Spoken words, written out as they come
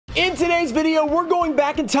today's video, we're going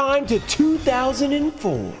back in time to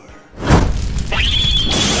 2004.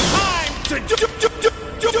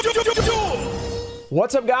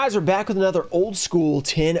 What's up, guys? We're back with another old school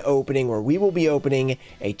tin opening where we will be opening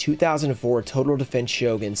a 2004 Total Defense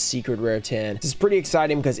Shogun Secret Rare tin. This is pretty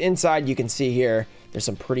exciting because inside you can see here there's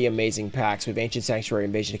some pretty amazing packs. We have Ancient Sanctuary,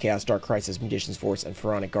 Invasion of Chaos, Dark Crisis, Magician's Force, and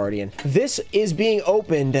Pharaonic Guardian. This is being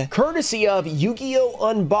opened courtesy of Yugioh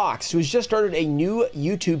Unboxed, who's just started a new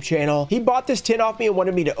YouTube channel. He bought this tin off me and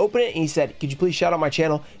wanted me to open it, and he said, could you please shout out my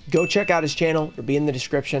channel? Go check out his channel. It'll be in the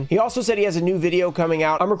description. He also said he has a new video coming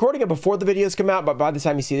out. I'm recording it before the videos come out, but by the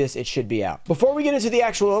time you see this, it should be out. Before we get into the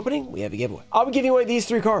actual opening, we have a giveaway. I'll be giving away these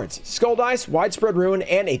three cards: Skull Dice, Widespread Ruin,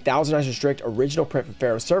 and a 1000 Eyes Restrict original print from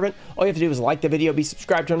Pharaoh Servant. All you have to do is like the video, be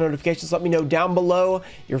subscribed, turn on notifications. Let me know down below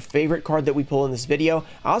your favorite card that we pull in this video.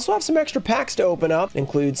 I also have some extra packs to open up. It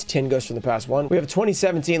includes 10 Ghosts from the Past 1. We have a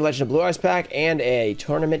 2017 Legend of Blue Eyes pack and a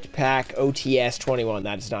Tournament Pack OTS 21.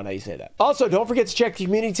 That is not how you say that. Also, don't forget to check the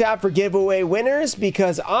community tab for giveaway winners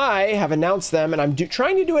because I have announced them and I'm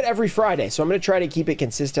trying to do it every Friday. So I'm going to try to keep it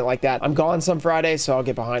consistent like that. I'm gone some Fridays, so I'll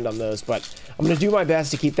get behind on those, but I'm going to do my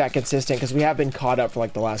best to keep that consistent because we have been caught up for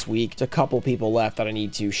like the last week. There's a couple people left that I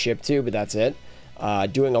need to ship to, but that's it.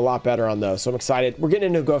 Doing a lot better on those, so I'm excited. We're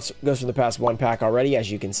getting into Ghosts from the Past 1 pack already,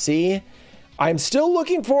 as you can see. I'm still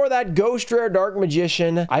looking for that Ghost Rare Dark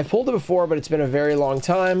Magician. I've pulled it before, but it's been a very long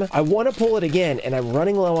time. I want to pull it again, and I'm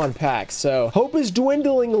running low on packs, so hope is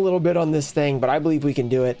dwindling a little bit on this thing, but I believe we can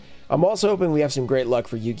do it. I'm also hoping we have some great luck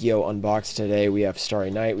for Yu-Gi-Oh! Unboxed today. We have Starry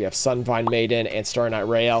Night, we have Sunvine Maiden, and Starry Night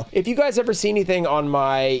Rael. If you guys ever see anything on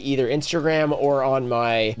my either Instagram or on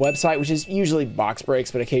my website, which is usually box breaks,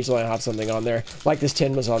 but occasionally I have something on there, like this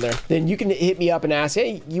tin was on there, then you can hit me up and ask,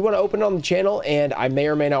 hey, you want to open it on the channel? And I may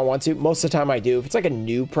or may not want to. Most of the time I do. If it's like a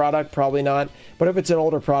new product, probably not. But if it's an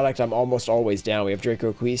older product, I'm almost always down. We have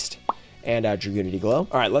Draco Quest and Dragunity Glow.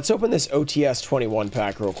 All right, let's open this OTS 21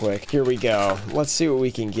 pack real quick. Here we go. Let's see what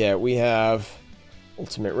we can get. We have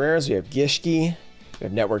Ultimate Rares, we have Gishki, we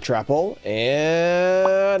have Network Trapple,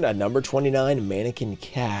 and a number 29 Mannequin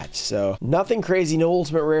Cat. So nothing crazy, no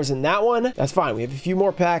Ultimate Rares in that one. That's fine. We have a few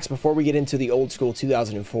more packs before we get into the old school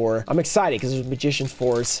 2004. I'm excited because there's Magician's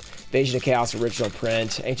Force, Invasion of Chaos original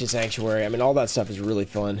print, Ancient Sanctuary. I mean, all that stuff is really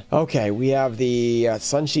fun. Okay, we have the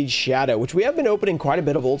Sunseed Shadow, which we have been opening quite a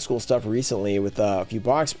bit of old school stuff recently with a few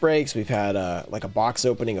box breaks. We've had like a box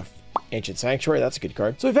opening of Ancient Sanctuary. That's a good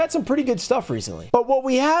card. So we've had some pretty good stuff recently. But what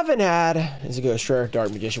we haven't had is a Ghost Rare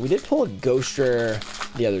Dark Magician. We did pull a Ghost Rare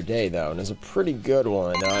the other day, though, and it's a pretty good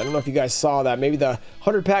one. I don't know if you guys saw that. Maybe the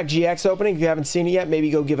 100-pack GX opening. If you haven't seen it yet, maybe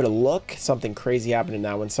go give it a look. Something crazy happened in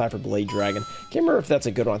that one. Cypher Blade Dragon. Can't remember if that's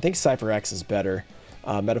a good one. I think Cypher X is better.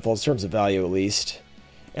 Metaphors in terms of value, at least.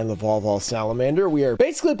 And Lavalval Salamander. We are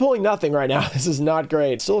basically pulling nothing right now. This is not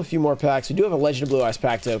great. Still a few more packs. We do have a Legend of Blue Eyes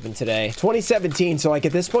pack to open today. 2017. So like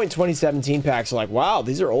at this point, 2017 packs are like, wow,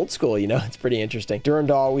 these are old school, you know? It's pretty interesting.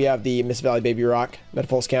 Durandal, we have the Miss Valley Baby Rock,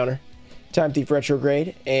 Metaphors Counter, Time Thief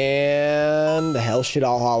Retrograde, and the Hell Shit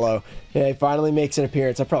All Hollow. Yeah, it finally makes an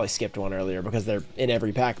appearance. I probably skipped one earlier because they're in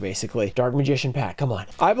every pack, basically. Dark Magician pack, come on.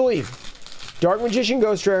 I believe Dark Magician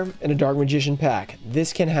Ghost Rare and a Dark Magician pack.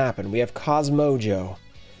 This can happen. We have Cosmojo.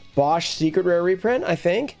 Bosch Secret Rare reprint, I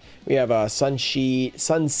think. We have a Sunseed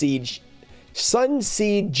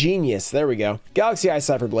Genius. There we go. Galaxy Eye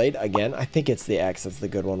Cypher Blade. Again, I think it's the X. That's the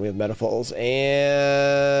good one. We have Metaphors.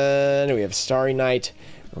 And we have Starry Night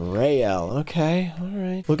Rael. Okay, all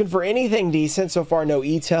right. Looking for anything decent. So far, no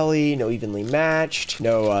E-Telly, no Evenly Matched,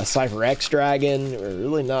 no Cypher X Dragon. We're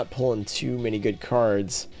really not pulling too many good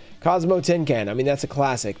cards. Cosmo Tin Can. I mean, that's a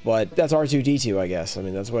classic, but that's R2-D2, I guess. I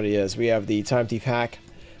mean, that's what he is. We have the Time Thief Hack.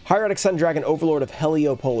 Hieratic Sun Dragon Overlord of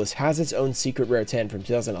Heliopolis has its own Secret Rare 10 from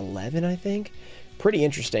 2011, I think. Pretty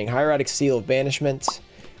interesting. Hieratic Seal of Banishment.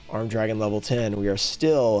 Armed Dragon level 10. We are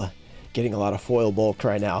still getting a lot of foil bulk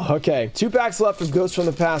right now. Okay, 2 packs left of Ghosts from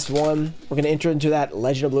the Past 1. We're going to enter into that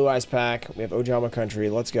Legend of Blue Eyes pack. We have Ojama Country.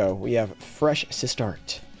 Let's go. We have Fresh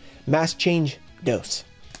Sistart. Mass Change Dose.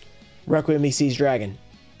 Requiem Seas Dragon.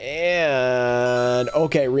 And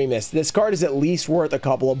okay, Remus. This card is at least worth a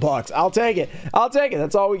couple of bucks. I'll take it. I'll take it.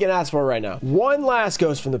 That's all we can ask for right now. One last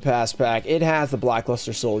Ghost from the Past pack. It has the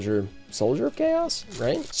Blackluster Soldier. Soldier of Chaos,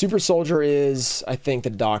 right? Super Soldier is, I think, the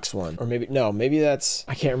Docs one. Or maybe, no, maybe that's,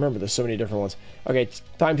 I can't remember. There's so many different ones. Okay,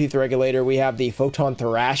 Time Thief Regulator. We have the Photon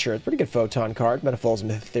Thrasher. It's a pretty good Photon card. Metaphors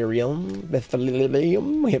Mythelium.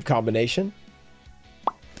 We have Combination.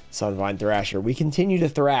 Sunvine Thrasher. We continue to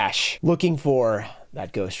thrash. Looking for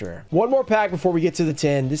that ghost rare. One more pack before we get to the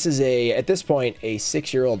 10. This is at this point, a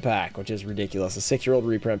 6-year-old pack, which is ridiculous. A 6-year-old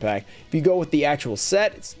reprint pack. If you go with the actual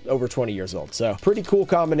set, it's over 20 years old. So pretty cool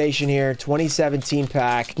combination here. 2017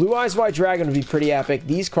 pack. Blue Eyes White Dragon would be pretty epic.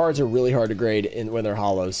 These cards are really hard to grade when they're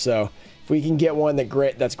hollows. So if we can get one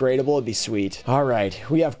that's gradable, it'd be sweet. All right,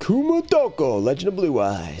 we have Kumutoko, Legend of Blue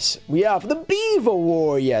Eyes. We have the Beaver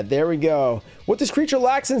Warrior. There we go. What this creature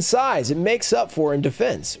lacks in size, it makes up for in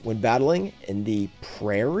defense when battling in the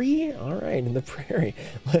prairie. All right, in the prairie.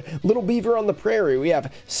 Little beaver on the prairie. We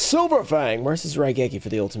have Silverfang versus Raigeki for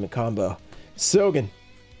the ultimate combo. Sogen.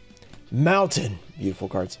 Mountain. Beautiful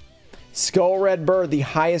cards. Skull Red Bird, the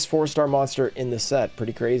highest 4-star monster in the set.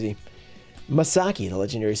 Pretty crazy. Masaki, the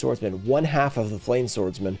legendary swordsman, 1/2 of the flame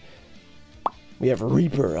swordsman. We have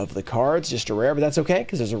Reaper of the cards, just a rare, but that's okay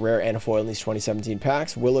because there's a rare and a foil in these 2017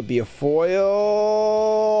 packs. Will it be a foil?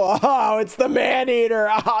 Oh, it's the Man-Eater.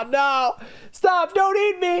 Oh, no. Stop. Don't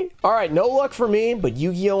eat me. All right, no luck for me, but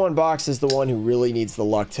Yu-Gi-Oh! Unboxed is the one who really needs the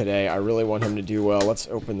luck today. I really want him to do well. Let's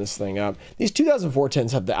open this thing up. These 2004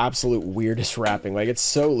 10s have the absolute weirdest wrapping. Like, it's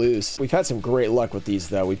so loose. We've had some great luck with these,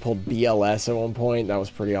 though. We pulled BLS at one point. That was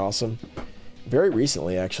pretty awesome. Very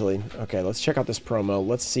recently, actually. Okay, let's check out this promo.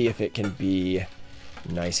 Let's see if it can be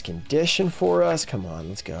nice condition for us. Come on,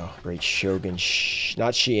 let's go. Great Shogun.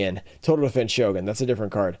 Not Shien. Total Defense Shogun. That's a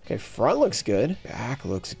different card. Okay, front looks good. Back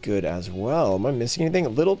looks good as well. Am I missing anything? A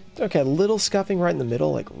little scuffing right in the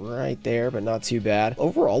middle, like right there, but not too bad.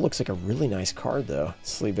 Overall, looks like a really nice card, though.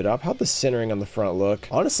 Sleeve it up. How'd the centering on the front look?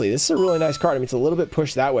 Honestly, this is a really nice card. I mean, it's a little bit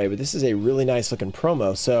pushed that way, but this is a really nice looking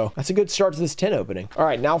promo, so that's a good start to this 10 opening. All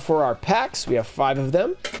right, now for our packs. We have 5 of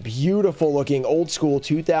them. Beautiful looking, old school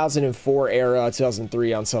 2004 era, 2003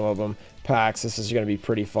 on some of them packs. This is going to be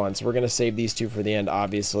pretty fun, so we're going to save these 2 for the end,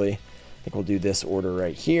 obviously. I think we'll do this order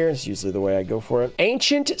right here. It's usually the way I go for it.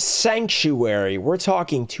 Ancient Sanctuary. We're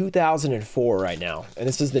talking 2004 right now, and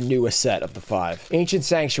this is the newest set of the 5. Ancient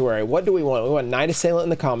Sanctuary. What do we want? We want Night Assailant in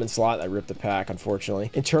the common slot. I ripped the pack,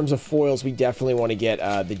 unfortunately. In terms of foils, we definitely want to get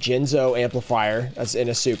the Jinzo Amplifier as in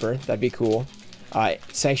a super. That'd be cool.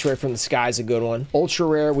 Sanctuary from the Sky is a good one. Ultra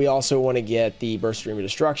rare, we also want to get the Burst Stream of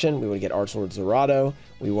Destruction. We want to get Archlord Zerato.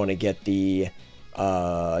 We want to get the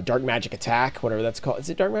Dark Magic Attack, whatever that's called. Is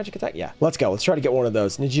it Dark Magic Attack? Yeah. Let's go. Let's try to get one of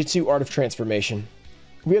those. Ninjutsu Art of Transformation.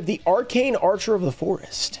 We have the Arcane Archer of the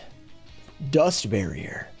Forest. Dust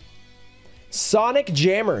Barrier. Sonic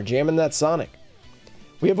Jammer. Jamming that Sonic.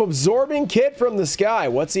 We have Absorbing Kit from the Sky.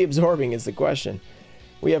 What's he absorbing is the question.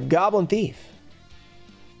 We have Goblin Thief.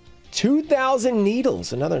 2,000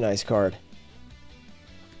 Needles, another nice card.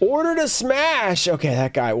 Order to Smash. Okay,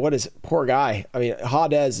 that guy, poor guy. I mean,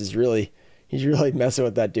 Hades is really, he's really messing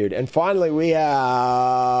with that dude. And finally, we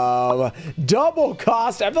have Double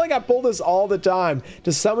Cost. I feel like I pull this all the time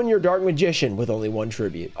to summon your Dark Magician with only 1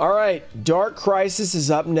 tribute. All right, Dark Crisis is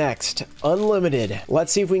up next. Unlimited.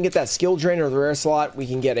 Let's see if we can get that Skill Drain or the rare slot. We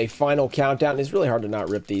can get a final countdown. It's really hard to not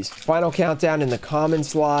rip these. Final countdown in the common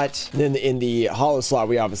slot. And then in the hollow slot,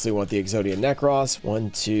 we obviously want the Exodia Necros.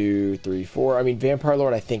 1, 2, 3, 4. I mean, Vampire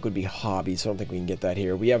Lord, I think, would be hobby, so I don't think we can get that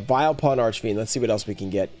here. We have Vile Pawn Archfiend. Let's see what else we can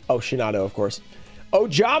get. Oh, Shinado, of course.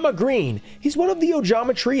 Ojama Green. He's one of the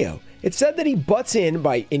Ojama trio. It's said that he butts in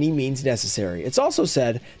by any means necessary. It's also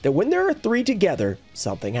said that when there are 3 together,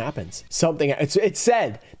 something happens. It's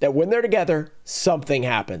said that when they're together, something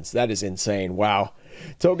happens. That is insane. Wow.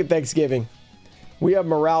 Token Thanksgiving. We have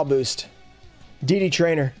Morale Boost. DD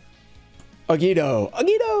Trainer.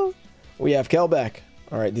 Agito. We have Kelbeck.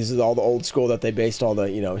 All right, this is all the old school that they based all the,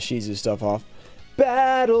 Shizu stuff off.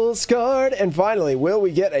 Battle Scarred. And finally, will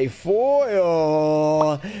we get a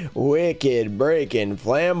foil? Wicked Breaking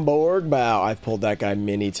Flamborg Bow. I've pulled that guy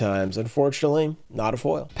many times. Unfortunately, not a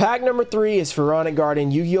foil. Pack number 3 is Pharaoh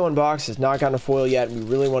Guardian. Yu-Gi-Oh! Unboxed has not gotten a foil yet. We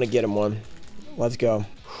really want to get him one. Let's go.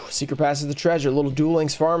 Secret Pass of the Treasure. A little Duel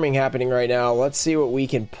Links farming happening right now. Let's see what we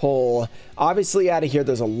can pull. Obviously, out of here,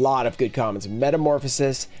 there's a lot of good commons.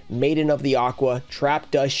 Metamorphosis, Maiden of the Aqua,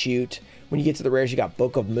 Trap Dust Shoot. When you get to the rares, you got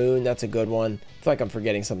Book of Moon. That's a good one. I feel like I'm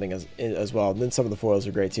forgetting something as well. And then some of the foils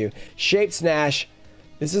are great too. Shaped Snash.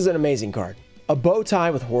 This is an amazing card. A bow tie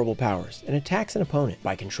with horrible powers and attacks an opponent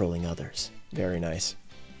by controlling others. Very nice.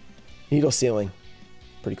 Needle Ceiling.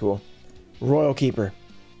 Pretty cool. Royal Keeper.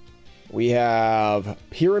 We have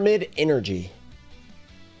Pyramid Energy.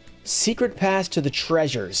 Secret Pass to the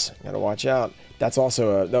Treasures. Gotta watch out. That's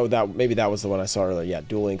also maybe that was the one I saw earlier. Yeah,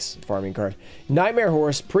 Duel Links farming card. Nightmare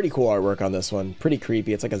Horse, pretty cool artwork on this one. Pretty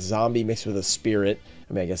creepy. It's like a zombie mixed with a spirit.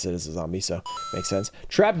 I mean, I guess it is a zombie, so makes sense.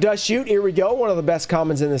 Trap Dust Shoot, here we go. One of the best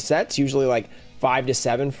commons in the set. It's usually like 5 to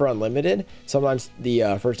 7 for unlimited. Sometimes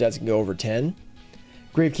the first ads can go over 10.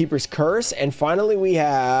 Gravekeeper's Curse, and finally we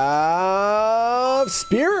have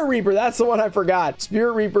Spirit Reaper. That's the one I forgot.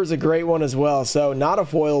 Spirit Reaper is a great one as well. So not a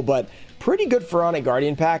foil, but pretty good Pharaoh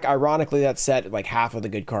Guardian pack. Ironically, that set, like half of the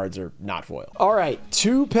good cards are not foil. All right,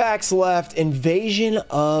 2 packs left. Invasion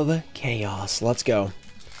of Chaos. Let's go.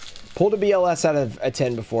 Pulled a BLS out of a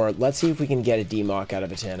 10 before. Let's see if we can get a DMOC out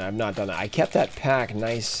of a 10. I've not done that. I kept that pack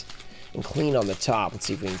nice and clean on the top. Let's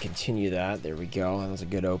see if we can continue that. There we go. That was a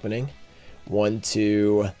good opening. 1,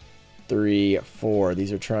 2, 3, 4.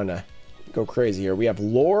 These are trying to go crazy here. We have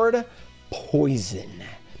Lord Poison.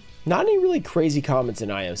 Not any really crazy comments in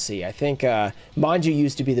IOC. I think Manju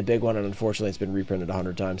used to be the big one, and unfortunately it's been reprinted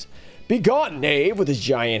 100 times. Begone Knave with his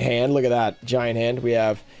giant hand. Look at that giant hand. We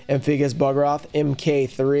have Amphigus Bugroth,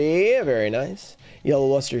 MK3. Very nice. Yellow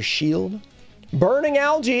Luster Shield. Burning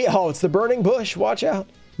Algae. Oh, it's the Burning Bush. Watch out.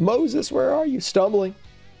 Moses, where are you? Stumbling.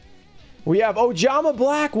 We have Ojama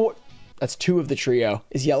Black. That's 2 of the trio.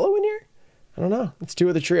 Is yellow in here? I don't know. It's 2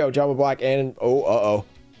 of the trio. Ojama Black and... oh,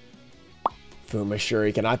 Fuma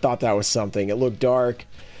Shuriken. I thought that was something. It looked dark.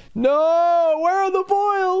 No! Where are the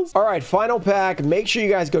foils? All right, final pack. Make sure you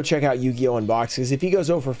guys go check out Yugioh Unboxed, because if he goes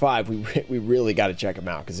 0 for 5, we really got to check him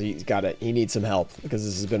out, because he needs some help, because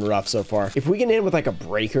this has been rough so far. If we can end with like a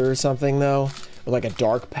Breaker or something, though, or like a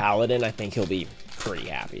Dark Paladin, I think he'll be pretty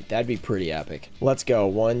happy. That'd be pretty epic. Let's go.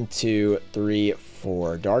 1, 2, 3,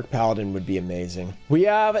 4. Dark Paladin would be amazing. We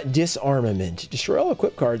have Disarmament. Destroy all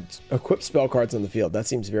equip spell cards on the field. That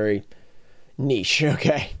seems very niche.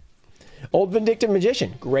 Okay. Old Vindictive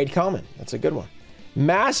Magician. Great common. That's a good one.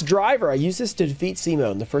 Mass Driver. I used this to defeat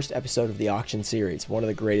Simo in the first episode of the Auction series. One of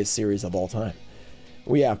the greatest series of all time.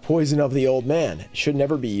 We have Poison of the Old Man. Should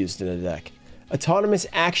never be used in a deck. Autonomous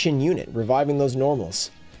Action Unit. Reviving those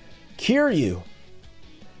normals. Kiryu.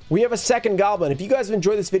 We have a second Goblin. If you guys have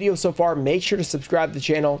enjoyed this video so far, make sure to subscribe to the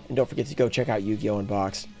channel. And don't forget to go check out Yu-Gi-Oh!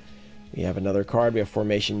 Unboxed. We have another card. We have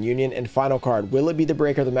Formation Union. And final card. Will it be the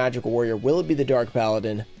Breaker, the Magical Warrior? Will it be the Dark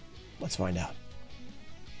Paladin? Let's find out.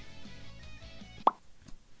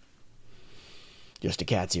 Just a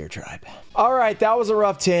cat's ear tribe. All right, that was a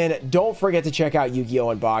rough 10. Don't forget to check out Yu-Gi-Oh!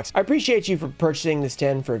 Unboxed. I appreciate you for purchasing this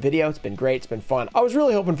 10 for a video. It's been great. It's been fun. I was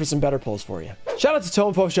really hoping for some better pulls for you. Shout out to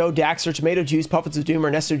Tomefo Show, Daxter, Tomato Juice, Puffins of Doom,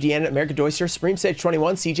 Ernesto Deanna, America Doyster, Supreme Sage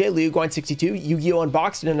 21, CJ, Liu Guan 62, Yu-Gi-Oh!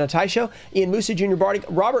 Unboxed, and Natai Show, Ian Musa, Jr. Barty,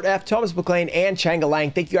 Robert F., Thomas McLean, and Changa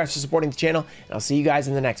Lang. Thank you guys for supporting the channel, and I'll see you guys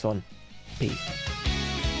in the next one. Peace.